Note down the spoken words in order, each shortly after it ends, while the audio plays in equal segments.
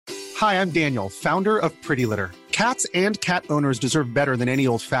Hi, I'm Daniel, founder of Pretty Litter. Cats and cat owners deserve better than any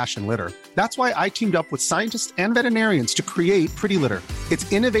old-fashioned litter. That's why I teamed up with scientists and veterinarians to create Pretty Litter.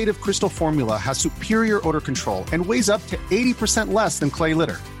 Its innovative crystal formula has superior odor control and weighs up to 80% less than clay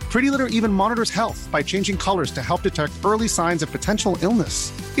litter. Pretty Litter even monitors health by changing colors to help detect early signs of potential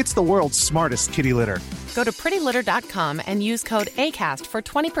illness. It's the world's smartest kitty litter. Go to prettylitter.com and use code ACAST for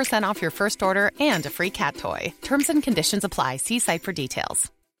 20% off your first order and a free cat toy. Terms and conditions apply. See site for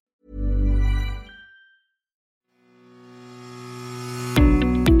details.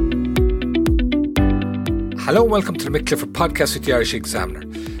 Hello and welcome to the Mick Clifford podcast with the Irish Examiner.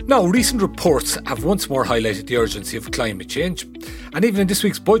 Now, recent reports have once more highlighted the urgency of climate change. And even in this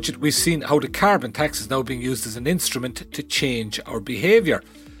week's budget, we've seen how the carbon tax is now being used as an instrument to change our behaviour.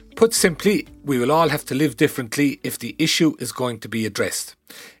 Put simply, we will all have to live differently if the issue is going to be addressed.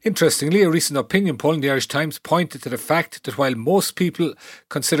 Interestingly, a recent opinion poll in the Irish Times pointed to the fact that while most people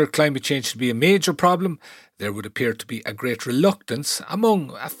consider climate change to be a major problem, there would appear to be a great reluctance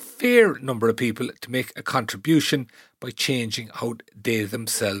among a fair number of people to make a contribution by changing how they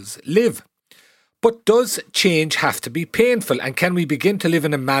themselves live. But does change have to be painful, and can we begin to live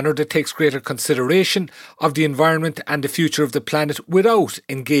in a manner that takes greater consideration of the environment and the future of the planet without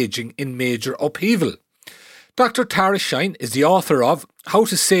engaging in major upheaval? Dr. Tara Shine is the author of How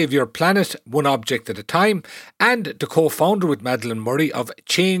to Save Your Planet One Object at a Time and the co-founder with Madeleine Murray of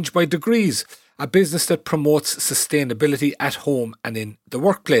Change by Degrees, a business that promotes sustainability at home and in the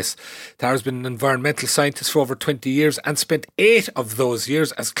workplace. Tara's been an environmental scientist for over 20 years and spent 8 of those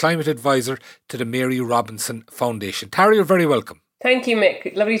years as climate advisor to the Mary Robinson Foundation. Tara, you're very welcome. Thank you,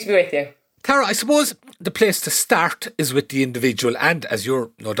 Mick. Lovely to be with you. Tara, I suppose the place to start is with the individual, and as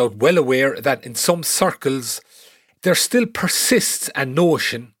you're no doubt well aware that in some circles there still persists a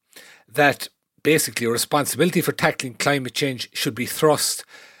notion that basically a responsibility for tackling climate change should be thrust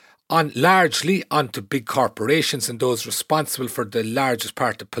on largely onto big corporations and those responsible for the largest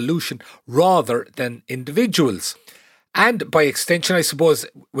part of pollution rather than individuals. And by extension, I suppose,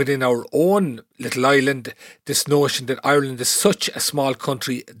 within our own little island, this notion that Ireland is such a small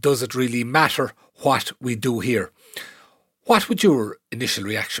country, does it really matter what we do here? What would your initial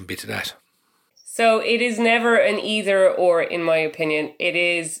reaction be to that? So it is never an either or, in my opinion. It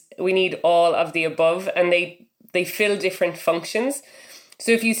is, we need all of the above, and they fill different functions.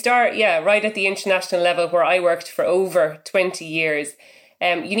 So if you start, right at the international level where I worked for over 20 years,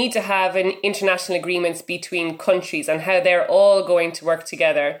 you need to have an international agreements between countries and how they're all going to work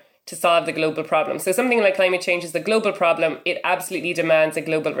together to solve the global problem. So something like climate change is a global problem. It absolutely demands a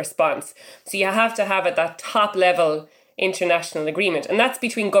global response. So you have to have at that top level international agreement, and that's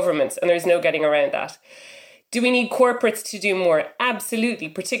between governments, and there's no getting around that. Do we need corporates to do more? Absolutely,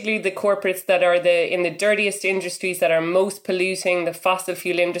 particularly the corporates that are in the dirtiest industries that are most polluting, the fossil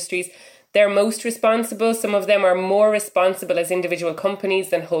fuel industries. They're most responsible. Some of them are more responsible as individual companies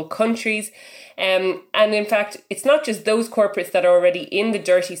than whole countries. And in fact, it's not just those corporates that are already in the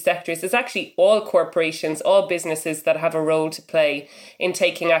dirty sectors. It's actually all corporations, all businesses that have a role to play in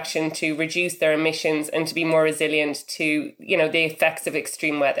taking action to reduce their emissions and to be more resilient to, the effects of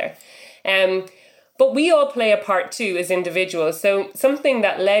extreme weather. But we all play a part too as individuals. So something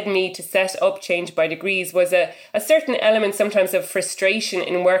that led me to set up Change by Degrees was a certain element sometimes of frustration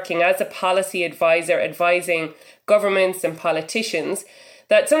in working as a policy advisor, advising governments and politicians,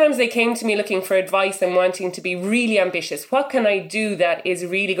 that sometimes they came to me looking for advice and wanting to be really ambitious. What can I do that is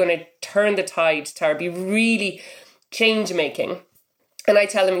really going to turn the tide, Tara, be really change making? And I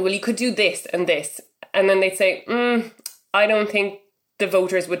tell them, well, you could do this and this. And then they'd say, I don't think the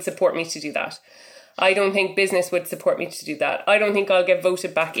voters would support me to do that. I don't think business would support me to do that. I don't think I'll get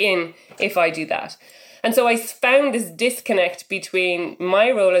voted back in if I do that. And so I found this disconnect between my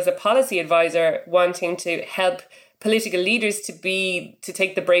role as a policy advisor, wanting to help political leaders to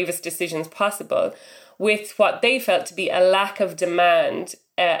take the bravest decisions possible, with what they felt to be a lack of demand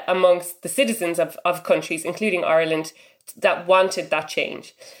amongst the citizens of countries, including Ireland, that wanted that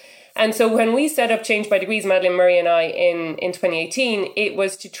change. And so when we set up Change by Degrees, Madeleine Murray and I, in 2018, it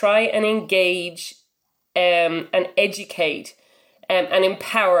was to try and engage and educate and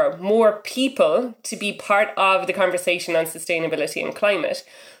empower more people to be part of the conversation on sustainability and climate,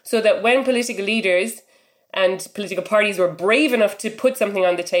 so that when political leaders and political parties were brave enough to put something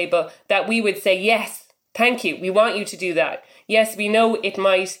on the table, that we would say, yes, thank you, we want you to do that. Yes, we know it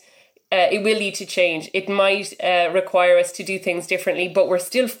will lead to change. It might require us to do things differently, but we're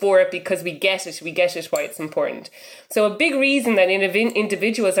still for it because we get it why it's important. So a big reason that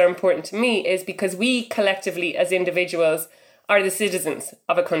individuals are important to me is because we collectively as individuals are the citizens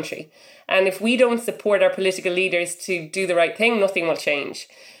of a country. And if we don't support our political leaders to do the right thing, nothing will change.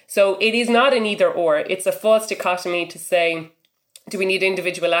 So it is not an either or. It's a false dichotomy to say, do we need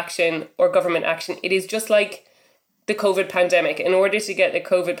individual action or government action? It is just like the COVID pandemic. In order to get the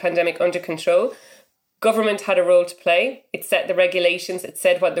COVID pandemic under control, government had a role to play. It set the regulations, it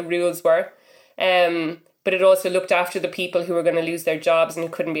said what the rules were. But it also looked after the people who were going to lose their jobs and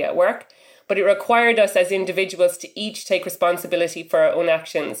who couldn't be at work. But it required us as individuals to each take responsibility for our own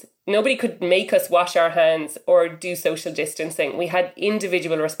actions. Nobody could make us wash our hands or do social distancing. We had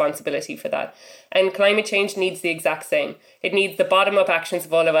individual responsibility for that. And climate change needs the exact same. It needs the bottom-up actions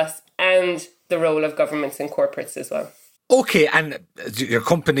of all of us and the role of governments and corporates as well. Okay, and your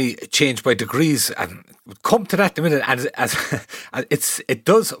company Change by Degrees, and we'll come to that in a minute. And it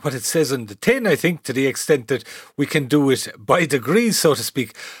does what it says on the tin, I think, to the extent that we can do it by degrees, so to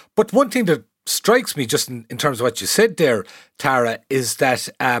speak. But one thing that strikes me, just in terms of what you said there, Tara, is that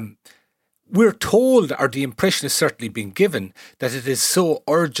we're told, or the impression is certainly being given, that it is so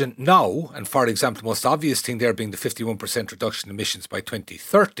urgent now, and for example, the most obvious thing there being the 51% reduction in emissions by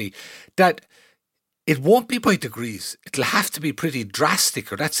 2030, that it won't be by degrees. It'll have to be pretty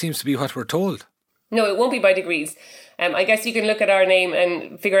drastic, or that seems to be what we're told. No, it won't be by degrees. I guess you can look at our name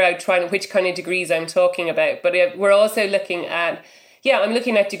and figure out which kind of degrees I'm talking about. But we're also looking at, I'm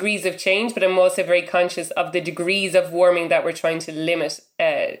looking at degrees of change, but I'm also very conscious of the degrees of warming that we're trying to limit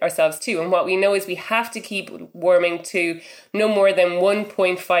ourselves to. And what we know is we have to keep warming to no more than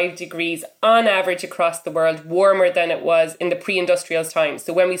 1.5 degrees on average across the world, warmer than it was in the pre-industrial times.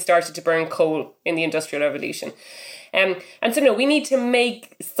 So when we started to burn coal in the Industrial Revolution. And so, we need to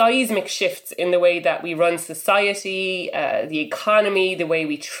make seismic shifts in the way that we run society, the economy, the way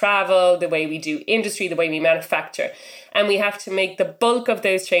we travel, the way we do industry, the way we manufacture. And we have to make the bulk of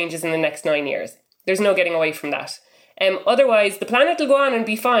those changes in the next 9 years. There's no getting away from that. Otherwise, the planet will go on and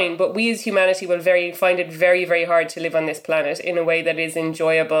be fine, but we as humanity will find it very, very hard to live on this planet in a way that is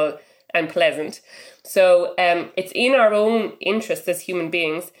enjoyable and pleasant. So it's in our own interest as human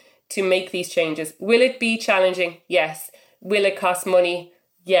beings to make these changes. Will it be challenging? Yes. Will it cost money?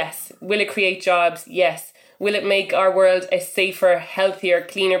 Yes. Will it create jobs? Yes. Will it make our world a safer, healthier,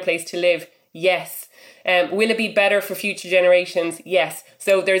 cleaner place to live? Yes. Will it be better for future generations? Yes.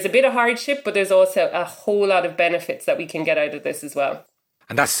 So there's a bit of hardship, but there's also a whole lot of benefits that we can get out of this as well.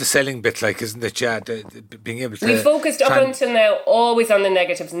 And that's the selling bit, isn't it? Yeah, being able to... We focused up until now always on the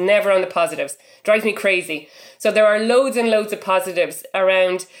negatives, never on the positives. Drives me crazy. So there are loads and loads of positives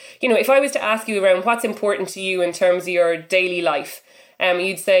around, if I was to ask you around what's important to you in terms of your daily life,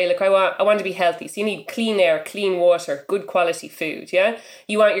 you'd say, look, I want to be healthy. So you need clean air, clean water, good quality food, yeah?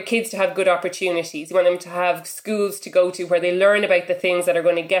 You want your kids to have good opportunities. You want them to have schools to go to where they learn about the things that are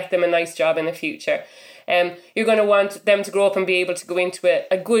going to get them a nice job in the future. You're going to want them to grow up and be able to go into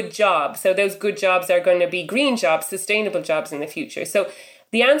a good job. So those good jobs are going to be green jobs, sustainable jobs in the future. So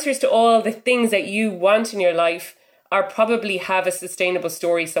the answers to all the things that you want in your life are probably have a sustainable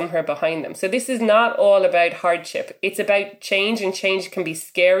story somewhere behind them. So this is not all about hardship. It's about change, and change can be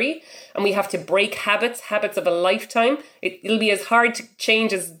scary. And we have to break habits of a lifetime. It'll be as hard to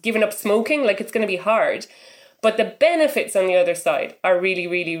change as giving up smoking. It's going to be hard. But the benefits on the other side are really,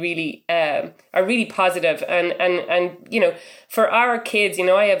 really, really are really positive. And for our kids,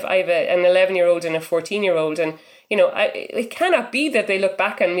 I have an 11-year-old and a 14-year-old, and it cannot be that they look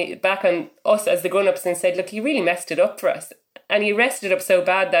back on us as the grown-ups and said, look, you really messed it up for us, and you messed it up so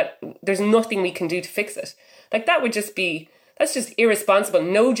bad that there's nothing we can do to fix it. That's just irresponsible.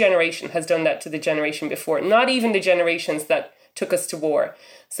 No generation has done that to the generation before, not even the generations that took us to war.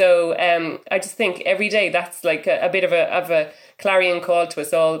 So I just think every day that's a bit of a clarion call to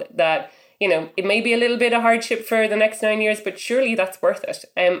us all that, it may be a little bit of hardship for the next 9 years, but surely that's worth it.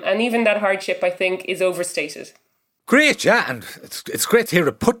 And even that hardship, I think, is overstated. Great, yeah, and it's great to hear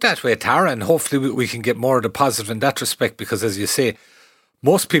it put that way, Tara, and hopefully we can get more of the positive in that respect, because as you say,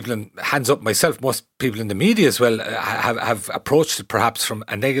 most people, and hands up myself, most people in the media as well have approached it perhaps from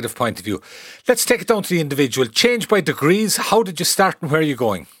a negative point of view. Let's take it down to the individual. Change by Degrees, how did you start and where are you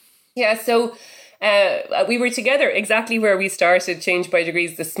going? Yeah, so we were together exactly where we started Change by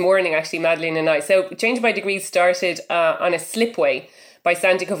Degrees this morning, actually, Madeleine and I. So Change by Degrees started on a slipway by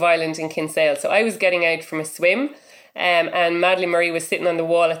Sandycove Island in Kinsale. So I was getting out from a swim, and Madeleine Murray was sitting on the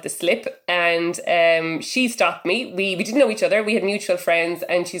wall at the slip, and she stopped me. We didn't know each other. We had mutual friends,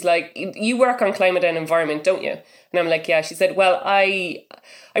 and she's like, you work on climate and environment, don't you? And I'm like, yeah. She said, well,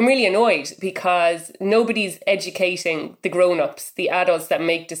 I'm really annoyed because nobody's educating the grown-ups, the adults that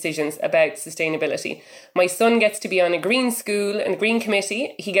make decisions about sustainability. My son gets to be on a green school and green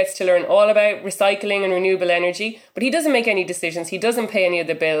committee. He gets to learn all about recycling and renewable energy, but he doesn't make any decisions. He doesn't pay any of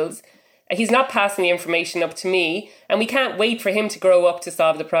the bills. He's not passing the information up to me, and we can't wait for him to grow up to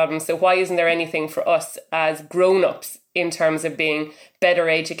solve the problem. So why isn't there anything for us as grown-ups in terms of being better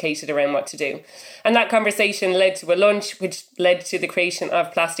educated around what to do? And that conversation led to a lunch, which led to the creation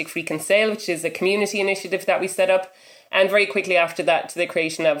of Plastic Free Kinsale, which is a community initiative that we set up. And very quickly after that, to the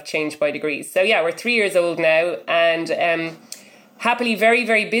creation of Change by Degrees. So yeah, we're 3 years old now, and happily very,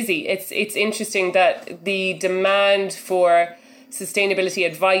 very busy. It's interesting that the demand for sustainability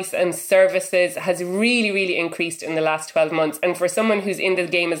advice and services has really, really increased in the last 12 months. And for someone who's in the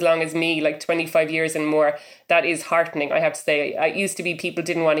game as long as me, like 25 years and more, that is heartening, I have to say. It used to be people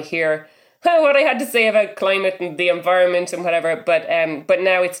didn't want to hear what I had to say about climate and the environment and whatever, but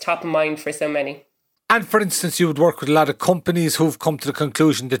now it's top of mind for so many. And for instance, you would work with a lot of companies who've come to the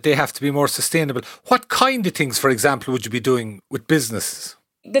conclusion that they have to be more sustainable. What kind of things, for example, would you be doing with businesses?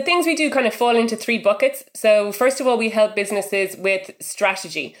 The things we do kind of fall into 3 buckets. So first of all, we help businesses with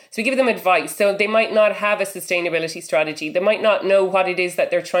strategy. So we give them advice. So they might not have a sustainability strategy. They might not know what it is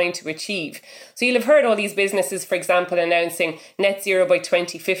that they're trying to achieve. So you'll have heard all these businesses, for example, announcing net zero by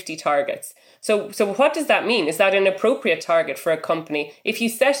 2050 targets. So what does that mean? Is that an appropriate target for a company? If you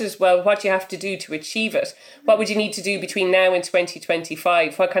set it, well, what do you have to do to achieve it? What would you need to do between now and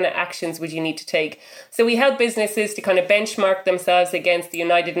 2025? What kind of actions would you need to take? So we help businesses to kind of benchmark themselves against the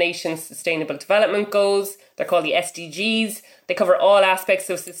United Nations Sustainable Development Goals. They're called the SDGs. They cover all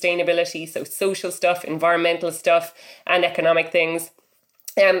aspects of sustainability, so social stuff, environmental stuff, and economic things.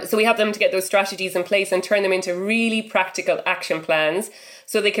 So we help them to get those strategies in place and turn them into really practical action plans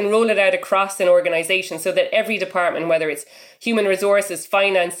so they can roll it out across an organisation so that every department, whether it's human resources,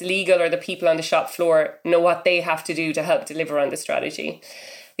 finance, legal, or the people on the shop floor, know what they have to do to help deliver on the strategy.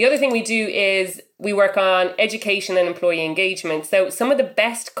 The other thing we do is we work on education and employee engagement. So some of the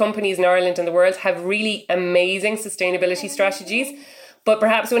best companies in Ireland and the world have really amazing sustainability strategies, but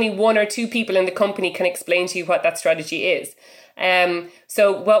perhaps only 1 or 2 people in the company can explain to you what that strategy is.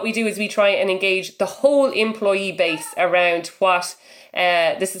 So what we do is we try and engage the whole employee base around what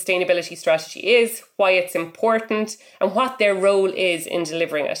the sustainability strategy is, why it's important, and what their role is in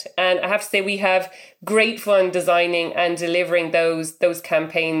delivering it. And I have to say we have great fun designing and delivering those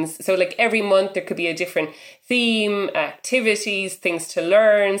campaigns. So like every month there could be a different theme, activities, things to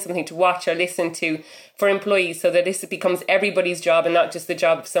learn, something to watch or listen to for employees, so that this becomes everybody's job and not just the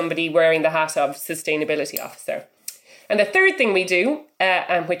job of somebody wearing the hat of sustainability officer. And the third thing we do,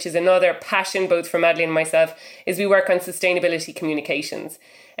 and which is another passion both for Madeleine and myself, is we work on sustainability communications.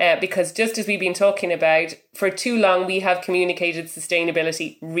 Because just as we've been talking about, for too long we have communicated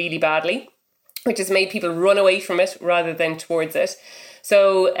sustainability really badly, which has made people run away from it rather than towards it.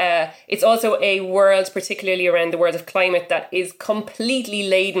 So it's also a world, particularly around the world of climate, that is completely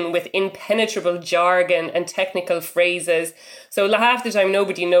laden with impenetrable jargon and technical phrases. So half the time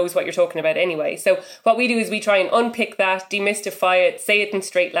nobody knows what you're talking about anyway. So what we do is we try and unpick that, demystify it, say it in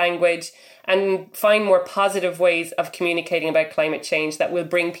straight language, and find more positive ways of communicating about climate change that will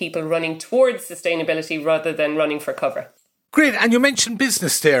bring people running towards sustainability rather than running for cover. Great. And you mentioned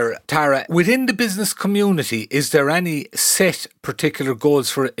business there, Tara. Within the business community, is there any set particular goals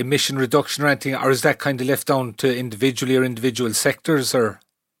for emission reduction or anything, or is that kind of left down to individual sectors? Or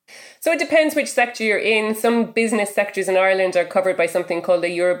So it depends which sector you're in. Some business sectors in Ireland are covered by something called the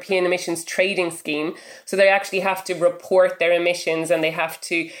European Emissions Trading Scheme. So they actually have to report their emissions and they're held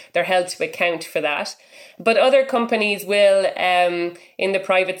to account for that. But other companies will, in the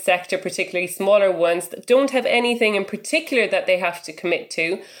private sector, particularly smaller ones, that don't have anything in particular that they have to commit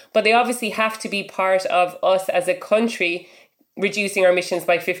to, but they obviously have to be part of us as a country reducing our emissions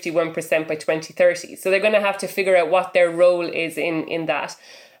by 51% by 2030. So they're going to have to figure out what their role is in that.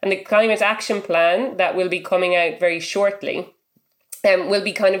 And the Climate Action Plan that will be coming out very shortly will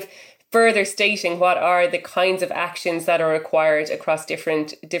be kind of further stating what are the kinds of actions that are required across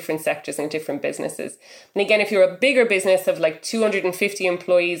different sectors and different businesses. And again, if you're a bigger business of like 250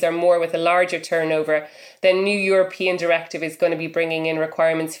 employees or more with a larger turnover, then new European directive is going to be bringing in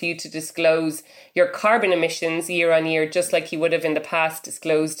requirements for you to disclose your carbon emissions year on year, just like you would have in the past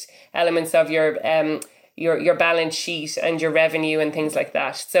disclosed elements of your balance sheet and your revenue and things like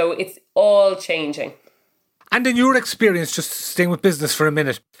that. So it's all changing. And in your experience, just staying with business for a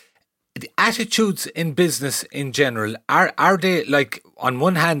minute, the attitudes in business in general, are they like, on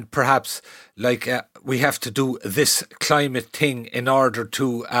one hand, perhaps like we have to do this climate thing in order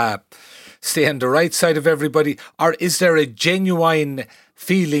to stay on the right side of everybody? Or is there a genuine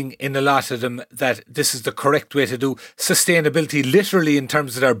feeling in a lot of them that this is the correct way to do sustainability, literally in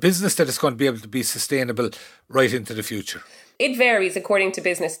terms of their business, that it's going to be able to be sustainable right into the future? It varies according to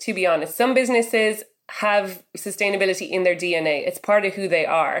business, to be honest. Some businesses have sustainability in their DNA. It's part of who they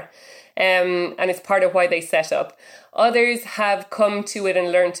are. and it's part of why they set up. Others have come to it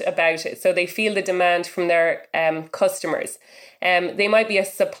and learnt about it, so they feel the demand from their customers. They might be a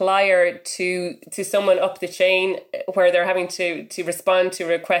supplier to someone up the chain where they're having to respond to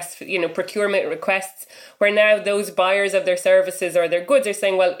requests, procurement requests, where now those buyers of their services or their goods are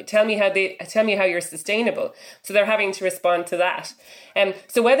saying, well, tell me how you're sustainable. So they're having to respond to that.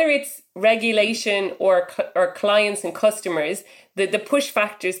 So whether it's regulation or clients and customers, the push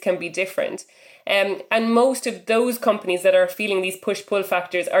factors can be different. And most of those companies that are feeling these push-pull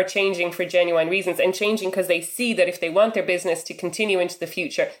factors are changing for genuine reasons, and changing because they see that if they want their business to continue into the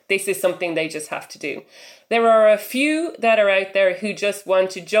future, this is something they just have to do. There are a few that are out there who just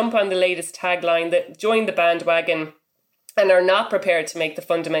want to jump on the latest tagline, that join the bandwagon, and are not prepared to make the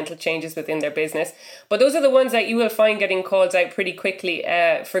fundamental changes within their business. But those are the ones that you will find getting called out pretty quickly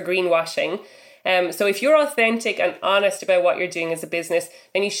for greenwashing. So if you're authentic and honest about what you're doing as a business,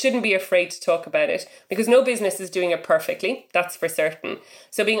 then you shouldn't be afraid to talk about it, because no business is doing it perfectly. That's for certain.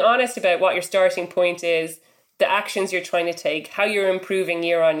 So being honest about what your starting point is, the actions you're trying to take, how you're improving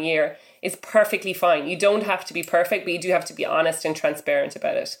year on year is perfectly fine. You don't have to be perfect, but you do have to be honest and transparent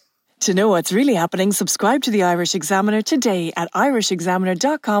about it. To know what's really happening, subscribe to the Irish Examiner today at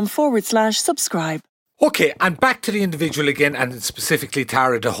irishexaminer.com/subscribe. Okay, and back to the individual again, and specifically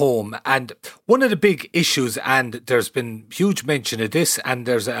Tara, the home. And one of the big issues, and there's been huge mention of this, and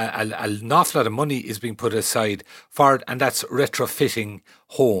there's an awful lot of money is being put aside for it, and that's retrofitting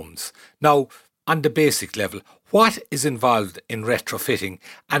homes. Now, on the basic level, what is involved in retrofitting,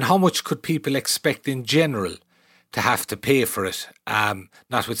 and how much could people expect in general to have to pay for it,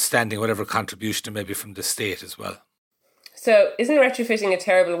 notwithstanding whatever contribution maybe from the state as well? So, isn't retrofitting a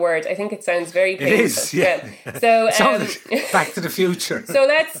terrible word? I think it sounds very painful. It is, yeah. So, Back to the Future. So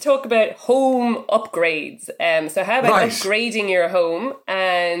let's talk about home upgrades. So how about Right. upgrading your home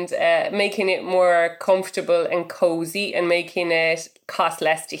and making it more comfortable and cozy, and making it cost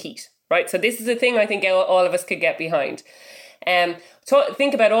less to heat, right? So this is a thing I think all of us could get behind.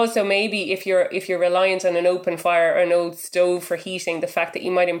 Think about also maybe if you're reliant on an open fire or an old stove for heating, the fact that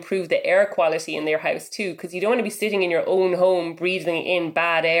you might improve the air quality in your house too, because you don't want to be sitting in your own home breathing in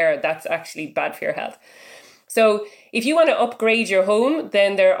bad air. That's actually bad for your health. So if you want to upgrade your home,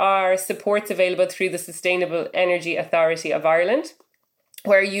 then there are supports available through the Sustainable Energy Authority of Ireland,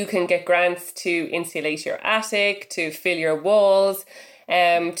 where you can get grants to insulate your attic, to fill your walls,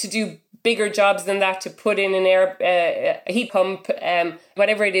 to do bigger jobs than that, to put in an a heat pump,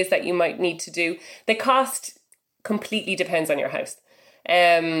 whatever it is that you might need to do. The cost completely depends on your house.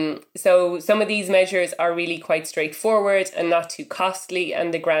 So some of these measures are really quite straightforward and not too costly,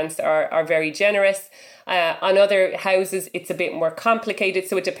 and the grants are very generous. On other houses, it's a bit more complicated.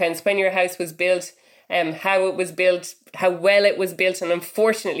 So it depends when your house was built, how it was built, how well it was built. And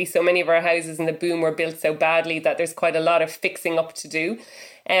unfortunately, so many of our houses in the boom were built so badly that there's quite a lot of fixing up to do.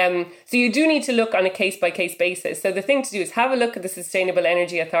 So you do need to look on a case-by-case basis. So the thing to do is have a look at the Sustainable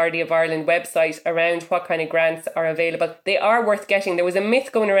Energy Authority of Ireland website around what kind of grants are available. They are worth getting. There was a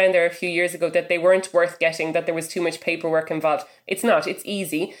myth going around there a few years ago that they weren't worth getting, that there was too much paperwork involved. It's not. It's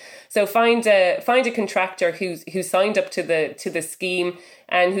easy. So find a contractor who's signed up to the scheme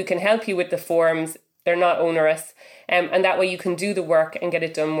and who can help you with the forms. They're not onerous. And that way you can do the work and get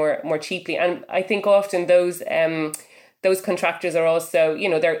it done more cheaply. And I think often those contractors are also,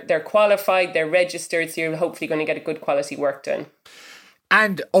 they're qualified, they're registered, so you're hopefully going to get a good quality work done.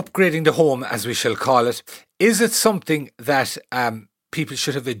 And upgrading the home, as we shall call it, is it something that people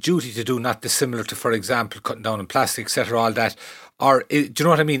should have a duty to do, not dissimilar to, for example, cutting down on plastic, etc., all that? Or do you know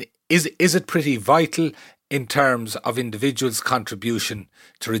what I mean? Is it pretty vital in terms of individuals' contribution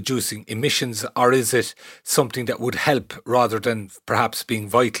to reducing emissions, or is it something that would help rather than perhaps being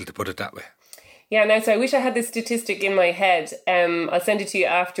vital, to put it that way? Yeah, now, so I wish I had this statistic in my head. I'll send it to you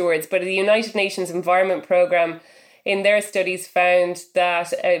afterwards. But the United Nations Environment Programme, in their studies, found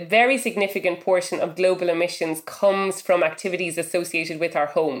that a very significant portion of global emissions comes from activities associated with our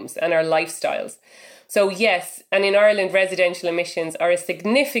homes and our lifestyles. So yes, and in Ireland, residential emissions are a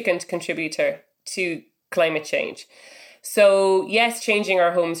significant contributor to climate change. So yes, changing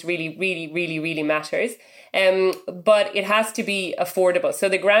our homes really, really, really, really matters. But it has to be affordable. So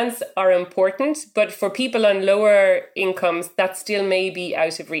the grants are important, but for people on lower incomes, that still may be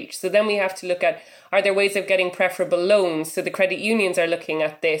out of reach. So then we have to look at, are there ways of getting preferable loans? So the credit unions are looking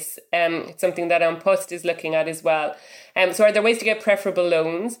at this. It's something that An Post is looking at as well. So are there ways to get preferable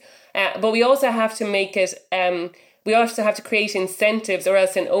loans? But we also have to make it... we also have to create incentives or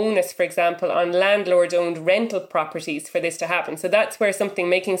else an onus, for example, on landlord-owned rental properties for this to happen. So that's where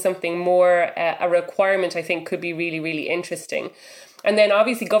making something more a requirement, I think, could be really, really interesting. And then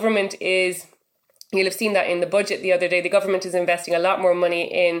obviously government is, you'll have seen that in the budget the other day, the government is investing a lot more money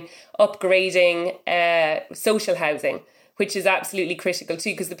in upgrading social housing, which is absolutely critical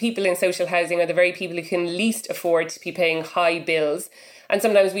too, because the people in social housing are the very people who can least afford to be paying high bills. And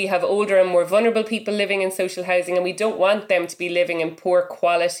sometimes we have older and more vulnerable people living in social housing, and we don't want them to be living in poor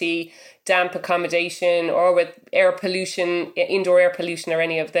quality, damp accommodation or with air pollution, indoor air pollution or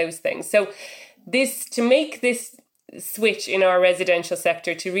any of those things. So to make this switch in our residential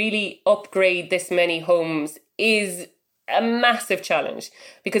sector to really upgrade this many homes is a massive challenge,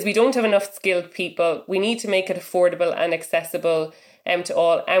 because we don't have enough skilled people. We need to make it affordable and accessible to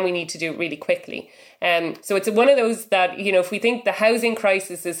all, and we need to do it really quickly. So it's one of those that, if we think the housing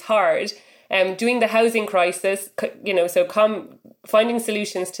crisis is hard, doing the housing crisis, finding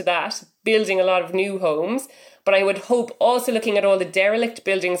solutions to that, building a lot of new homes. But I would hope also looking at all the derelict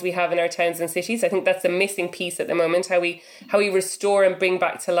buildings we have in our towns and cities. I think that's a missing piece at the moment, how we restore and bring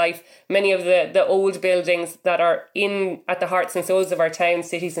back to life many of the old buildings that are at the hearts and souls of our towns,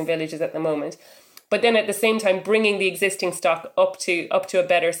 cities and villages at the moment. But then at the same time, bringing the existing stock up to a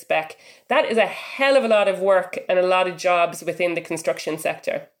better spec. That is a hell of a lot of work and a lot of jobs within the construction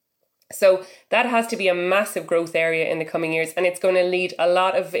sector. So that has to be a massive growth area in the coming years. And it's going to need a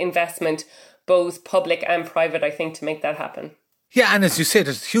lot of investment, both public and private, I think, to make that happen. Yeah, and as you say,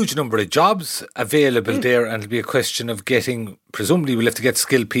 there's a huge number of jobs available there, and it'll be a question of presumably we'll have to get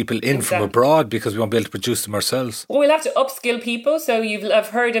skilled people in from abroad, because we won't be able to produce them ourselves. Well, we'll have to upskill people. So I've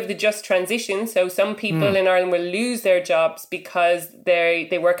heard of the just transition. So some people in Ireland will lose their jobs because they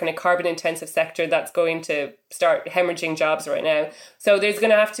work in a carbon intensive sector that's going to start hemorrhaging jobs right now. So there's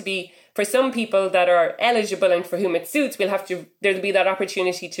going to have to be, for some people that are eligible and for whom it suits, there'll be that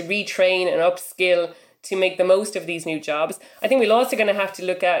opportunity to retrain and upskill to make the most of these new jobs. I think we're also going to have to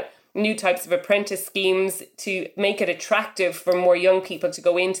look at new types of apprentice schemes to make it attractive for more young people to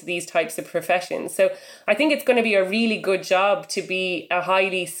go into these types of professions. So I think it's going to be a really good job to be a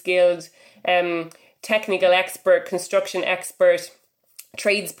highly skilled technical expert, construction expert,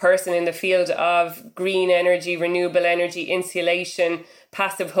 tradesperson in the field of green energy, renewable energy, insulation,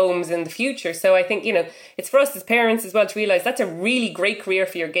 passive homes in the future. So I think, it's for us as parents as well to realise that's a really great career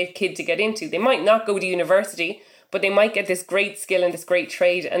for your kid to get into. They might not go to university, but they might get this great skill and this great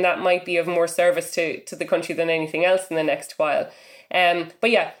trade, and that might be of more service to the country than anything else in the next while. But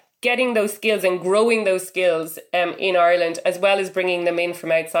yeah, getting those skills and growing those skills in Ireland, as well as bringing them in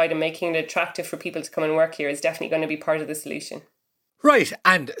from outside and making it attractive for people to come and work here, is definitely going to be part of the solution. Right,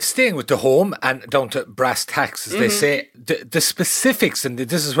 and staying with the home and down to brass tacks, as they say, the specifics, and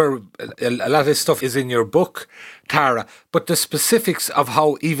this is where a lot of this stuff is in your book, Tara, but the specifics of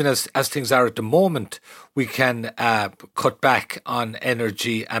how, even as things are at the moment, we can cut back on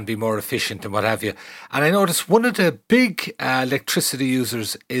energy and be more efficient and what have you. And I noticed one of the big electricity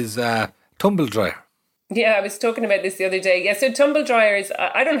users is tumble dryer. Yeah, I was talking about this the other day. Yeah, so tumble dryers,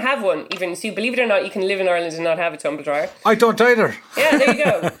 I don't have one even. So believe it or not, you can live in Ireland and not have a tumble dryer. I don't either. Yeah, there you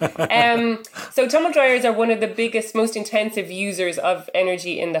go. So tumble dryers are one of the biggest, most intensive users of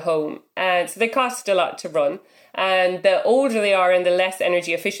energy in the home. And so they cost a lot to run. And the older they are and the less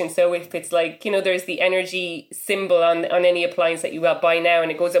energy efficient. So if it's like, there's the energy symbol on any appliance that you buy now,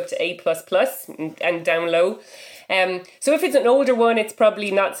 and it goes up to A++ and down low. So if it's an older one, it's probably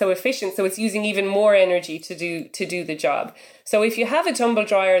not so efficient. So it's using even more energy to do the job. So if you have a tumble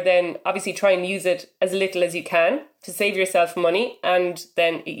dryer, then obviously try and use it as little as you can to save yourself money, and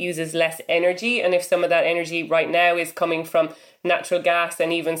then it uses less energy. And if some of that energy right now is coming from natural gas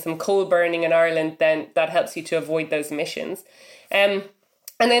and even some coal burning in Ireland, then that helps you to avoid those emissions. And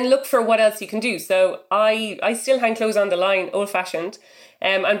then look for what else you can do. So I still hang clothes on the line, old-fashioned.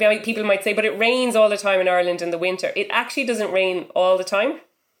 And people might say, but it rains all the time in Ireland in the winter. It actually doesn't rain all the time.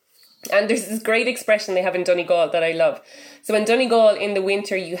 And there's this great expression they have in Donegal that I love. So in Donegal, in the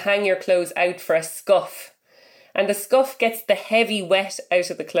winter, you hang your clothes out for a scuff. And the scuff gets the heavy wet out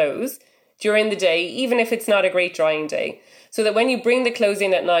of the clothes during the day, even if it's not a great drying day. So that when you bring the clothes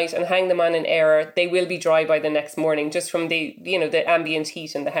in at night and hang them on an airer, they will be dry by the next morning, just from the ambient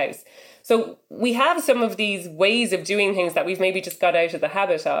heat in the house. So we have some of these ways of doing things that we've maybe just got out of the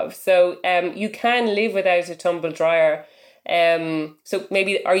habit of. So you can live without a tumble dryer. So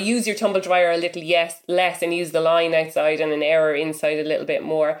maybe, or use your tumble dryer a little less and use the line outside and an airer inside a little bit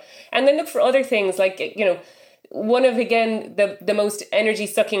more. And then look for other things like, one of, again, the most energy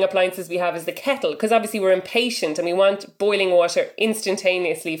sucking appliances we have is the kettle, because obviously we're impatient and we want boiling water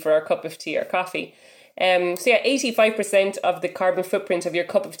instantaneously for our cup of tea or coffee. 85% of the carbon footprint of your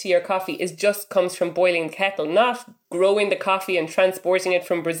cup of tea or coffee comes from boiling the kettle, not growing the coffee and transporting it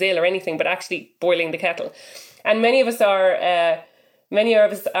from Brazil or anything, but actually boiling the kettle. And many of us are Many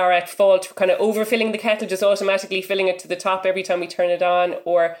of us are at fault for kind of overfilling the kettle, just automatically filling it to the top every time we turn it on,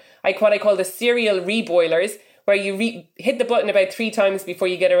 or what I call the serial reboilers, where you hit the button about 3 times before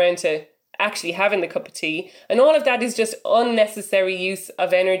you get around to actually having the cup of tea. And all of that is just unnecessary use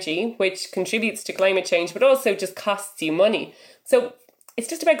of energy, which contributes to climate change, but also just costs you money. So it's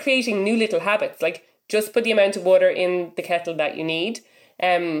just about creating new little habits, like just put the amount of water in the kettle that you need.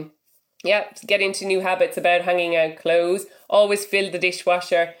 Get into new habits about hanging out clothes. Always fill the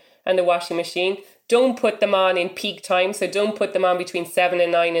dishwasher and the washing machine. Don't put them on in peak time. So don't put them on between 7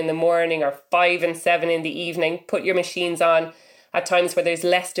 and 9 in the morning or 5 and 7 in the evening. Put your machines on at times where there's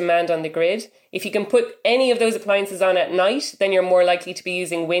less demand on the grid. If you can put any of those appliances on at night, then you're more likely to be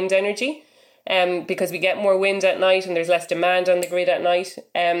using wind energy, because we get more wind at night and there's less demand on the grid at night.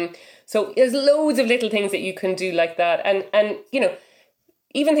 So there's loads of little things that you can do like that. And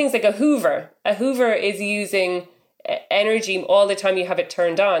even things like a Hoover. A Hoover is using energy all the time you have it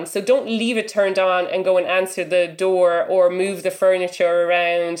turned on. So don't leave it turned on and go and answer the door or move the furniture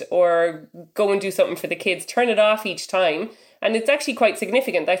around or go and do something for the kids. Turn it off each time. And it's actually quite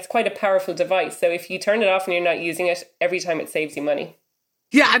significant. That's quite a powerful device. So if you turn it off and you're not using it, every time it saves you money.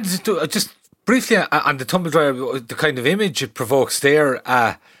 Yeah, and just briefly on the tumble dryer, the kind of image it provokes there,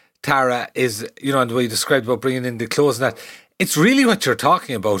 Tara, is, and the way you described about bringing in the clothes and that, it's really what you're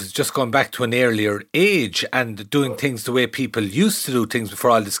talking about. It's just going back to an earlier age and doing things the way people used to do things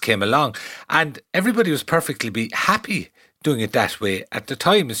before all this came along. And everybody was perfectly happy doing it that way at the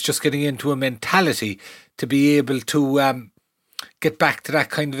time. It's just getting into a mentality to be able to get back to that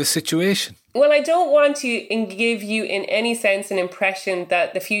kind of a situation. Well, I don't want to give you in any sense an impression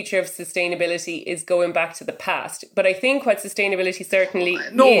that the future of sustainability is going back to the past. But I think what sustainability certainly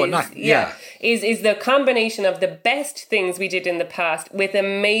is the combination of the best things we did in the past with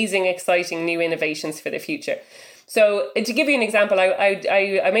amazing, exciting new innovations for the future. So to give you an example,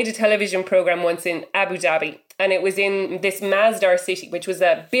 I made a television program once in Abu Dhabi, and it was in this Masdar city, which was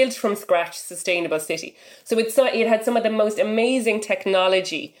a built from scratch sustainable city. So it had some of the most amazing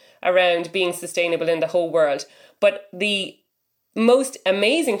technology around being sustainable in the whole world. But the most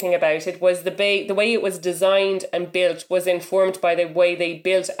amazing thing about it was the way it was designed and built was informed by the way they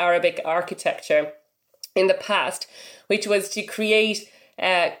built Arabic architecture in the past, which was to create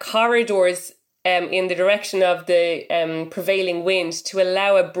corridors in the direction of the prevailing wind to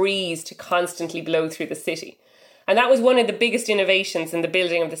allow a breeze to constantly blow through the city. And that was one of the biggest innovations in the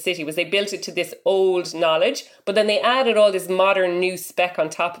building of the city, was they built it to this old knowledge, but then they added all this modern new spec on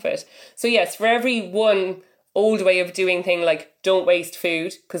top of it. So yes, for every one old way of doing thing like don't waste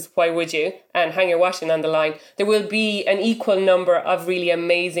food, because why would you, and hang your washing on the line, there will be an equal number of really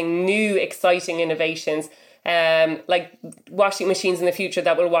amazing, new, exciting innovations, like washing machines in the future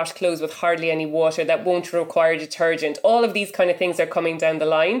that will wash clothes with hardly any water, that won't require detergent. All of these kind of things are coming down the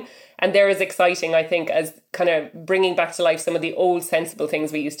line. And they're as exciting, I think, as kind of bringing back to life some of the old sensible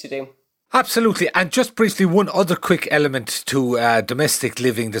things we used to do. Absolutely. And just briefly, one other quick element to domestic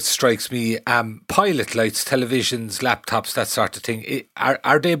living that strikes me, pilot lights, televisions, laptops, that sort of thing.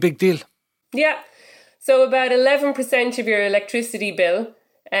 Are they a big deal? Yeah. So about 11% of your electricity bill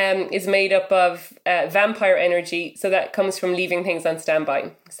is made up of vampire energy. So that comes from leaving things on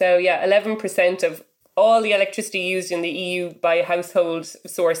standby. So 11% of all the electricity used in the EU by household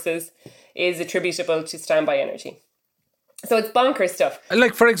sources is attributable to standby energy. So it's bonkers stuff.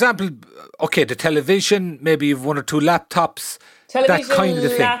 Like, for example, the television, maybe you've 1 or 2 laptops, television, that kind of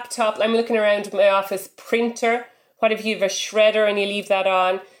thing. Laptop, I'm looking around my office, printer. What if you have a shredder and you leave that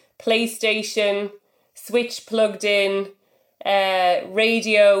on? PlayStation, switch plugged in,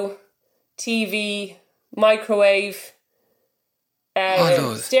 radio, TV, microwave,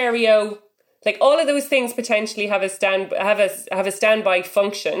 stereo. Like all of those things potentially have a standby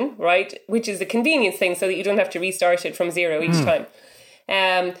function, right? Which is a convenience thing, so that you don't have to restart it from zero each time.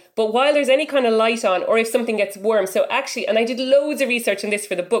 But while there's any kind of light on, or if something gets warm, so actually, and I did loads of research on this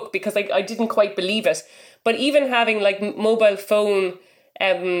for the book because I didn't quite believe it. But even having like mobile phone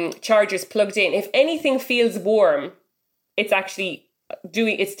chargers plugged in, if anything feels warm, it's actually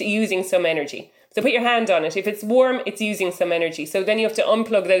using some energy. So put your hand on it. If it's warm, it's using some energy. So then you have to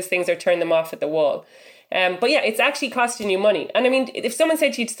unplug those things or turn them off at the wall. But it's actually costing you money. And I mean, if someone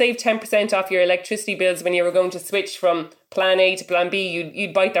said you'd save 10% off your electricity bills when you were going to switch from plan A to plan B,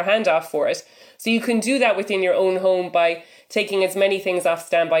 you'd bite their hand off for it. So you can do that within your own home by taking as many things off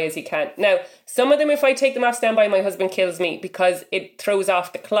standby as you can. Now, some of them, if I take them off standby, my husband kills me because it throws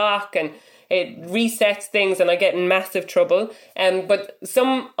off the clock and it resets things and I get in massive trouble. But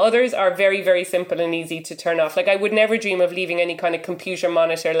some others are very, very simple and easy to turn off. Like I would never dream of leaving any kind of computer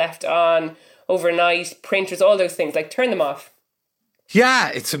monitor left on overnight, printers, all those things. Like turn them off. Yeah,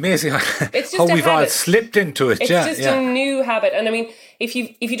 it's amazing It's just how a we've all habit. slipped into it. It's just a new habit. And I mean, if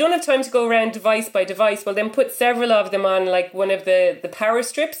you don't have time to go around device by device, well, then put several of them on like one of the power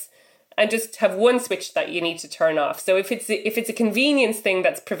strips and just have one switch that you need to turn off. So if it's a convenience thing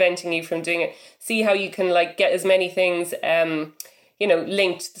that's preventing you from doing it, see how you can like get as many things,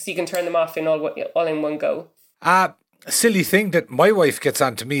 linked so you can turn them off in all in one go. A silly thing that my wife gets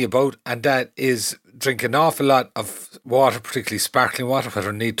on to me about, and that is drinking an awful lot of water, particularly sparkling water, whether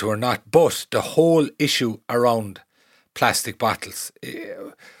I need to or not. But the whole issue around plastic bottles,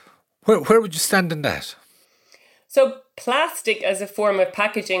 where would you stand in that? So plastic as a form of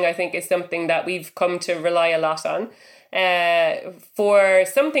packaging, I think, is something that we've come to rely a lot on. For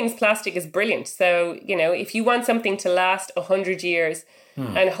some things, plastic is brilliant. So, if you want something to last 100 years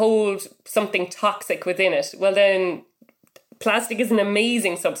and hold something toxic within it, well then plastic is an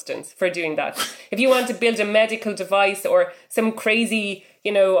amazing substance for doing that. If you want to build a medical device or some crazy,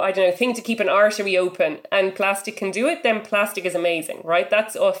 thing to keep an artery open and plastic can do it, then plastic is amazing, right?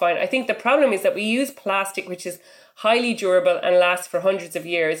 That's all fine. I think the problem is that we use plastic, which is highly durable and lasts for hundreds of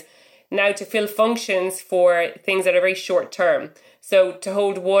years, now to fill functions for things that are very short term. So to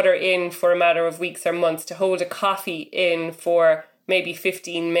hold water in for a matter of weeks or months, to hold a coffee in for maybe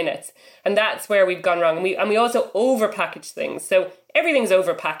 15 minutes. And that's where we've gone wrong. And we also overpackage things. So everything's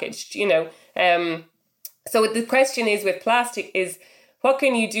overpackaged, So the question is with plastic is, what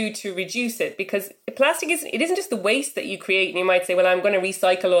can you do to reduce it? Because plastic isn't just the waste that you create. And you might say, well, I'm going to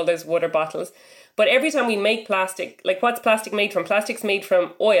recycle all those water bottles. But every time we make plastic, like what's plastic made from? Plastic's made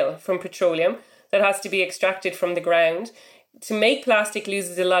from oil, from petroleum that has to be extracted from the ground. To make plastic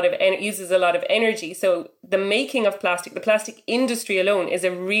uses a lot of energy. So the making of plastic, the plastic industry alone is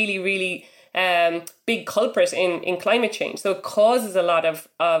a really, really big culprit in climate change. So it causes a lot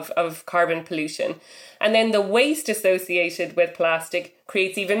of carbon pollution. And then the waste associated with plastic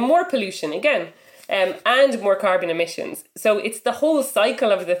creates even more pollution again, and more carbon emissions. So it's the whole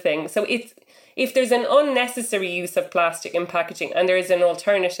cycle of the thing. So if there's an unnecessary use of plastic in packaging and there is an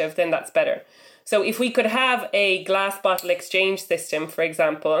alternative, then that's better. So if we could have a glass bottle exchange system, for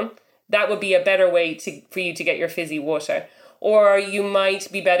example, that would be a better way for you to get your fizzy water. Or you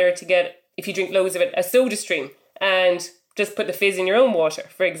might be better to get, if you drink loads of it, a soda stream and just put the fizz in your own water,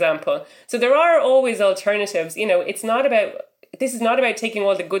 for example. So there are always alternatives. This is not about taking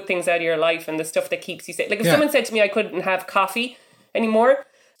all the good things out of your life and the stuff that keeps you safe. Like if someone said to me I couldn't have coffee anymore,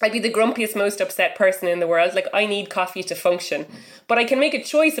 I'd be the grumpiest, most upset person in the world. Like, I need coffee to function. But I can make a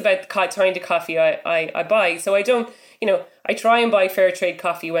choice about the kind of coffee I buy. So I don't, I try and buy fair trade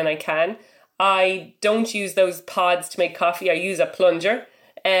coffee when I can. I don't use those pods to make coffee. I use a plunger.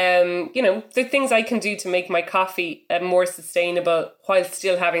 There are things I can do to make my coffee more sustainable while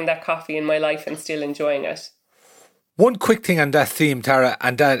still having that coffee in my life and still enjoying it. One quick thing on that theme, Tara,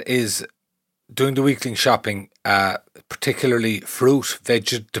 and that is doing the weekly shopping, particularly fruit,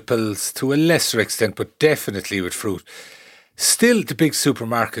 vegetables to a lesser extent, but definitely with fruit. Still, the big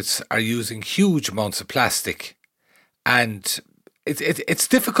supermarkets are using huge amounts of plastic, and it's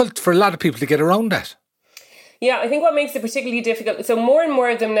difficult for a lot of people to get around that. Yeah, I think what makes it particularly difficult, so more and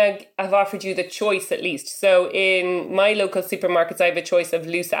more of them now have offered you the choice at least. So in my local supermarkets, I have a choice of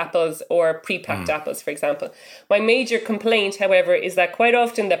loose apples or pre-packed apples, for example. My major complaint, however, is that quite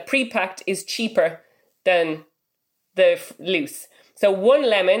often the pre-packed is cheaper than the loose. So one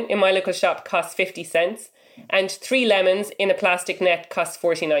lemon in my local shop costs 50 cents and 3 lemons in a plastic net costs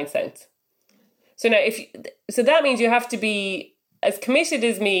 49 cents. So now, so that means you have to be as committed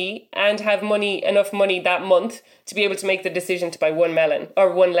as me and have enough money that month to be able to make the decision to buy one melon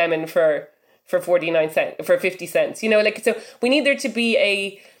or one lemon for 49 cents, for 50 cents. So we need there to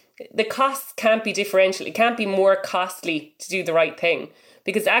be the costs can't be differential. It can't be more costly to do the right thing,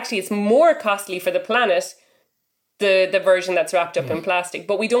 because actually it's more costly for the planet, the version that's wrapped up in plastic.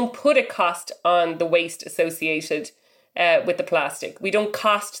 But we don't put a cost on the waste associated with the plastic. We don't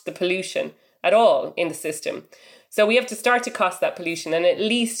cost the pollution at all in the system. So we have to start to cost that pollution, and at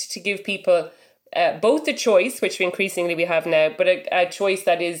least to give people both the choice, which increasingly we have now, but a choice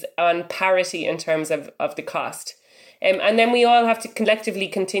that is on parity in terms of the cost. And then we all have to collectively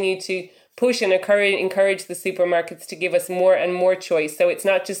continue to push and encourage the supermarkets to give us more and more choice. So it's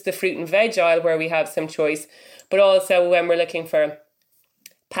not just the fruit and veg aisle where we have some choice, but also when we're looking for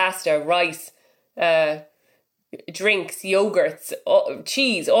pasta, rice, drinks, yogurts,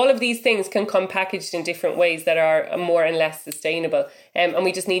 cheese, all of these things can come packaged in different ways that are more and less sustainable. And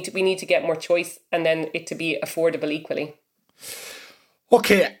we need to get more choice, and then it to be affordable equally.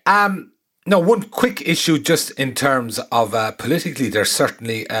 Okay, Now, one quick issue just in terms of politically, there's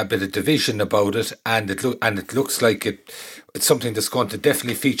certainly a bit of division about it, and it looks like it's something that's going to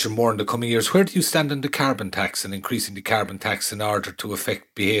definitely feature more in the coming years. Where do you stand on the carbon tax and increasing the carbon tax in order to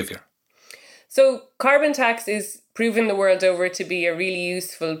affect behaviour? So carbon tax is proven the world over to be a really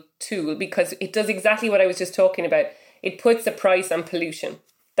useful tool because it does exactly what I was just talking about. It puts a price on pollution.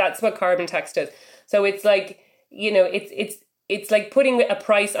 That's what carbon tax does. So it's like, it's like putting a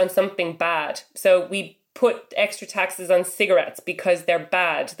price on something bad. So we put extra taxes on cigarettes because they're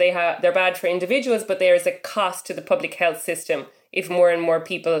bad. They're bad for individuals, but there is a cost to the public health system if more and more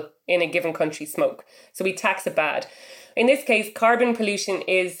people in a given country smoke. So we tax a bad. In this case, carbon pollution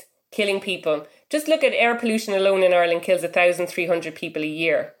is killing people. Just look at air pollution alone in Ireland kills 1,300 people a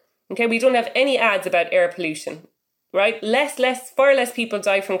year. Okay, we don't have any ads about air pollution, right? Far less people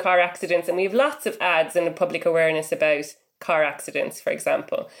die from car accidents, and we have lots of ads and public awareness about car accidents, for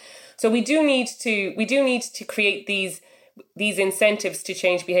example. So we do need to create these incentives to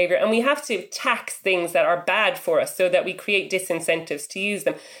change behaviour, and we have to tax things that are bad for us so that we create disincentives to use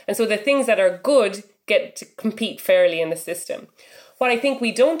them. And so the things that are good get to compete fairly in the system. What I think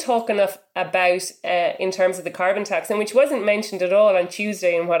we don't talk enough about in terms of the carbon tax, and which wasn't mentioned at all on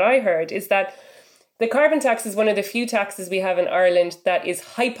Tuesday in what I heard, is that the carbon tax is one of the few taxes we have in Ireland that is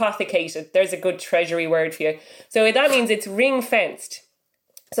hypothecated. There's a good treasury word for you. So that means it's ring-fenced.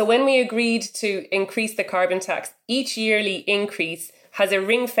 So when we agreed to increase the carbon tax, each yearly increase has a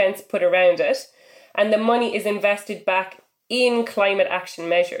ring fence put around it, and the money is invested back in climate action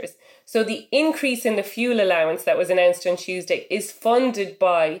measures. So the increase in the fuel allowance that was announced on Tuesday is funded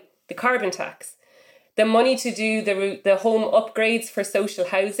by the carbon tax. The money to do the home upgrades for social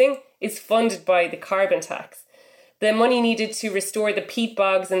housing is funded by the carbon tax. The money needed to restore the peat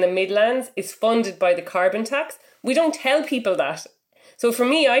bogs in the Midlands is funded by the carbon tax. We don't tell people that. So for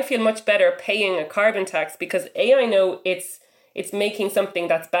me, I feel much better paying a carbon tax because I know it's making something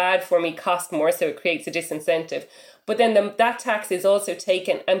that's bad for me cost more, so it creates a disincentive. But then that tax is also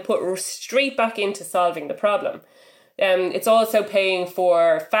taken and put straight back into solving the problem. It's also paying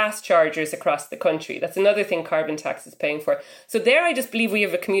for fast chargers across the country. That's another thing carbon tax is paying for. So there I just believe we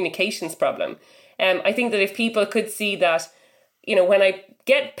have a communications problem. I think that if people could see that, when I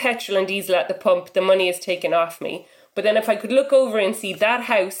get petrol and diesel at the pump, the money is taken off me. But then if I could look over and see that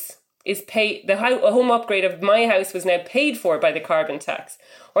house is paid, the home upgrade of my house was now paid for by the carbon tax,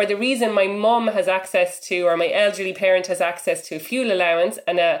 or the reason my mum has access to, or my elderly parent has access to a fuel allowance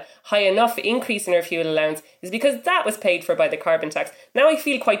and a high enough increase in her fuel allowance is because that was paid for by the carbon tax. Now I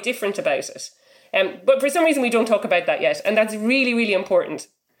feel quite different about it. But for some reason we don't talk about that yet, and that's really, really important.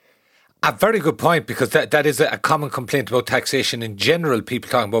 A very good point, because that is a common complaint about taxation in general. People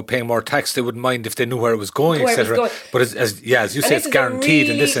talking about paying more tax, they wouldn't mind if they knew where it was going, etc. But as you say, it's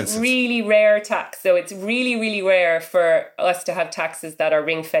guaranteed in this instance. It's a really rare tax, so it's really, really rare for us to have taxes that are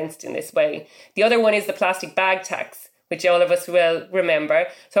ring-fenced in this way. The other one is the plastic bag tax, which all of us will remember.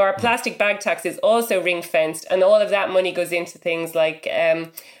 So our plastic bag tax is also ring-fenced, and all of that money goes into things like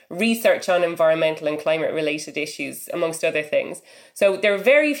research on environmental and climate-related issues, amongst other things. So there are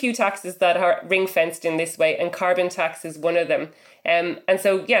very few taxes that are ring-fenced in this way, and carbon tax is one of them. And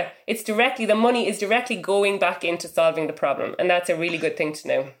so, the money is directly going back into solving the problem, and that's a really good thing to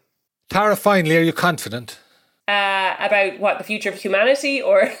know. Tara, finally, are you confident? About what, the future of humanity,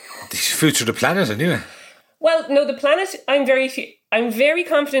 or the future of the planet, anyway? Well, no, the planet, I'm very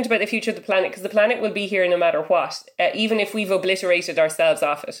confident about the future of the planet, because the planet will be here no matter what, even if we've obliterated ourselves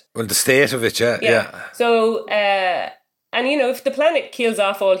off it. Well, the state of it, yeah. So, if the planet kills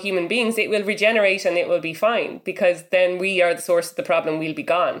off all human beings, it will regenerate and it will be fine, because then we are the source of the problem, we'll be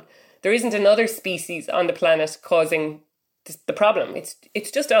gone. There isn't another species on the planet causing the problem. It's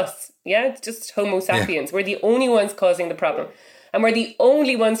just us, It's just Homo sapiens. Yeah. We're the only ones causing the problem, and we're the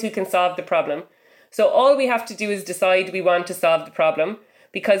only ones who can solve the problem. So all we have to do is decide we want to solve the problem,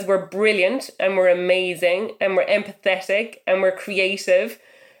 because we're brilliant and we're amazing and we're empathetic and we're creative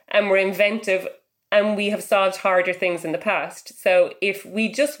and we're inventive and we have solved harder things in the past. So if we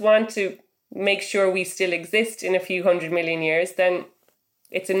just want to make sure we still exist in a few 100 million years, then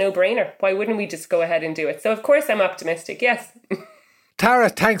it's a no-brainer. Why wouldn't we just go ahead and do it? So of course I'm optimistic, yes. Tara,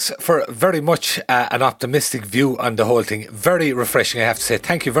 thanks for very much an optimistic view on the whole thing. Very refreshing, I have to say.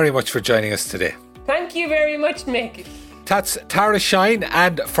 Thank you very much for joining us today. Thank you very much, Mick. That's Tara Shine,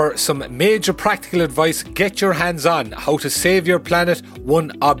 and for some major practical advice, get your hands on how to save your planet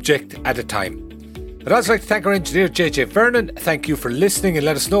one object at a time. I'd also like to thank our engineer JJ Vernon. Thank you for listening, and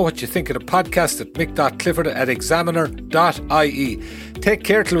let us know what you think of the podcast at mick.clifford@examiner.ie. Take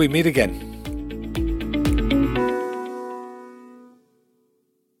care till we meet again.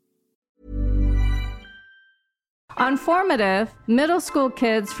 On Formative, middle school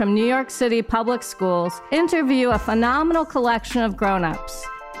kids from New York City public schools interview a phenomenal collection of grown-ups.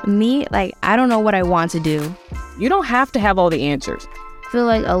 Me, I don't know what I want to do. You don't have to have all the answers. I feel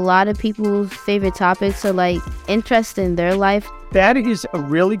like a lot of people's favorite topics are interest in their life. That is a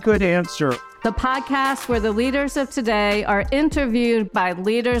really good answer. The podcast where the leaders of today are interviewed by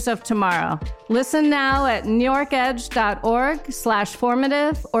leaders of tomorrow. Listen now at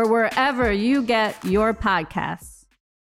newyorkedge.org/formative or wherever you get your podcasts.